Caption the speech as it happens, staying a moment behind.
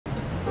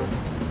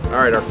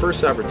Alright, our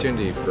first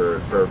opportunity for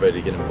everybody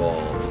to get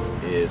involved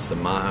is the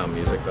MAHA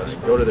Music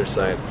Festival. Go to their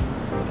site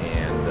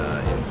and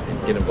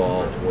get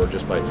involved, or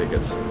just buy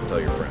tickets and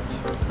tell your friends.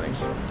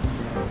 Thanks.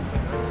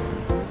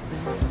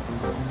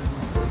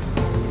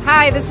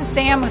 Hi, this is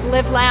Sam with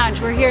Live Lounge.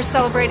 We're here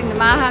celebrating the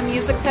MAHA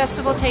Music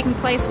Festival taking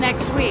place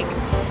next week.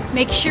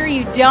 Make sure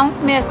you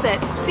don't miss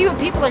it. See what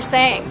people are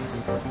saying.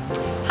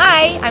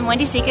 Hi, I'm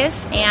Wendy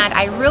Zekas, and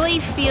I really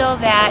feel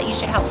that you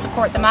should help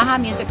support the MAHA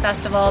Music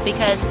Festival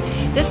because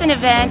this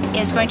event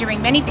is going to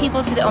bring many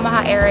people to the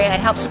Omaha area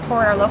and help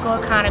support our local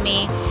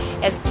economy.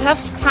 As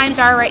tough times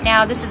are right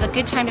now, this is a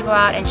good time to go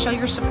out and show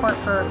your support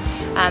for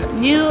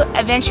new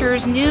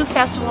adventures, new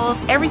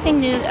festivals, everything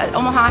new that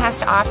Omaha has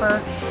to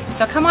offer.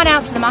 So come on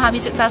out to the MAHA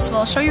Music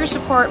Festival, show your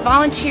support,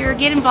 volunteer,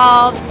 get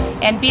involved,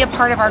 and be a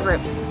part of our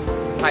group.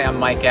 Hi, I'm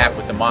Mike App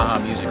with the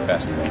MAHA Music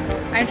Festival.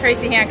 I'm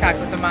Tracy Hancock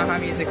with the MAHA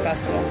Music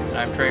Festival.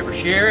 I'm Trey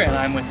Brashear, and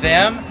I'm with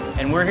them,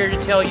 and we're here to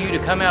tell you to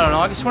come out on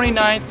August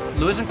 29th,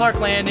 Lewis and Clark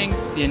Landing,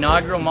 the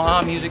inaugural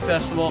MAHA Music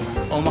Festival.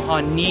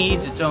 Omaha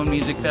needs its own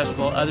music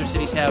festival. Other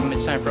cities have them.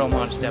 It's time for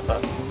Omaha to step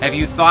up. Have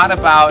you thought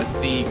about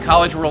the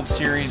College World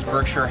Series,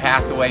 Berkshire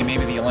Hathaway,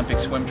 maybe the Olympic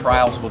swim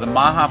trials? Well, the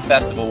MAHA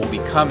Festival will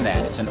become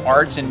that. It's an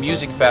arts and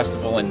music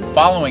festival in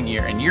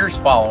years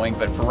following,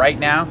 but for right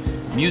now,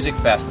 music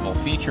festival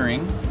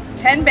featuring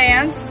 10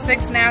 bands,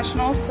 6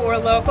 national, 4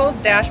 local,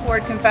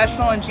 Dashboard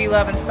Confessional and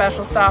G-Love and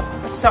Special Sauce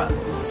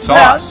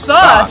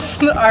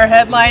are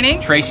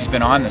headlining. Tracy's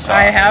been on the sauce.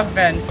 I have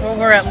been. Well,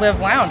 we're at Live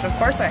Lounge, of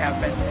course I have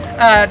been.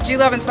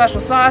 G-Love and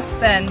Special Sauce,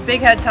 then Big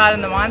Head Todd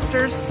and the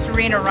Monsters,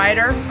 Serena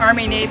Ryder,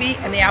 Army Navy,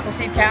 and the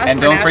Appleseed Cast. And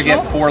don't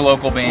forget 4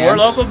 local bands. 4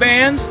 local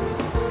bands.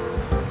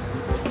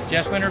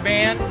 Jess Winter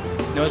Band,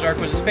 Noah's Ark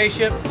was a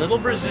spaceship, Little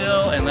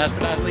Brazil, and last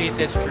but not least,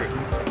 It's True.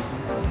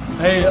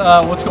 Hey,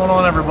 what's going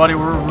on, everybody?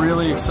 We're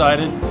really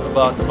excited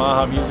about the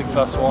MAHA Music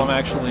Festival. I'm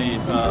actually,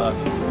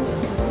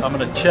 I'm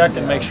going to check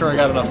and make sure I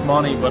got enough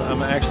money, but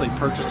I'm actually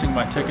purchasing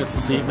my tickets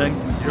this evening.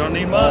 You don't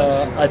need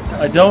much.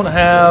 I don't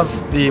have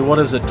the, what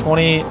is it,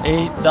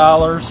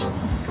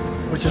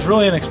 $28, which is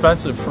really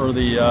inexpensive for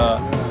the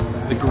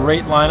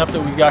great lineup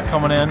that we've got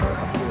coming in.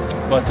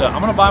 But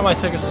I'm going to buy my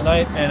tickets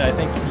tonight, and I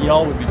think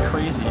y'all would be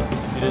crazy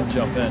if you didn't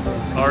jump in.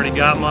 Already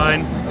got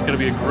mine. It's going to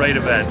be a great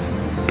event.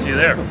 See you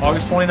there.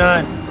 August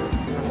 29.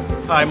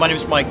 Hi, my name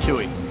is Mike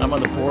Toohey. I'm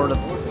on the board of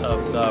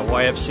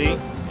YFC,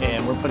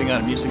 and we're putting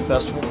on a music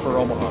festival for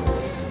Omaha.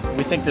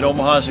 We think that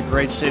Omaha is a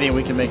great city and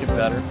we can make it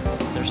better.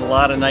 There's a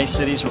lot of nice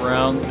cities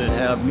around that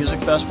have music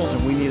festivals,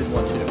 and we needed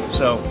one too.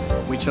 So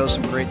we chose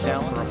some great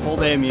talent for a full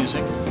day of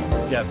music.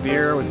 We've got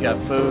beer, we've got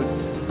food.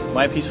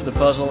 My piece of the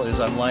puzzle is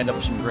I've lined up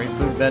some great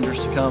food vendors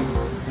to come.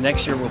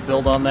 Next year we'll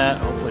build on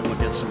that. Hopefully we'll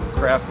get some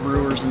craft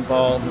brewers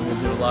involved, and we'll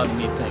do a lot of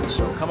neat things.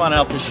 So come on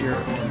out this year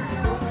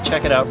and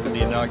check it out for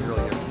the inaugural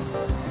year.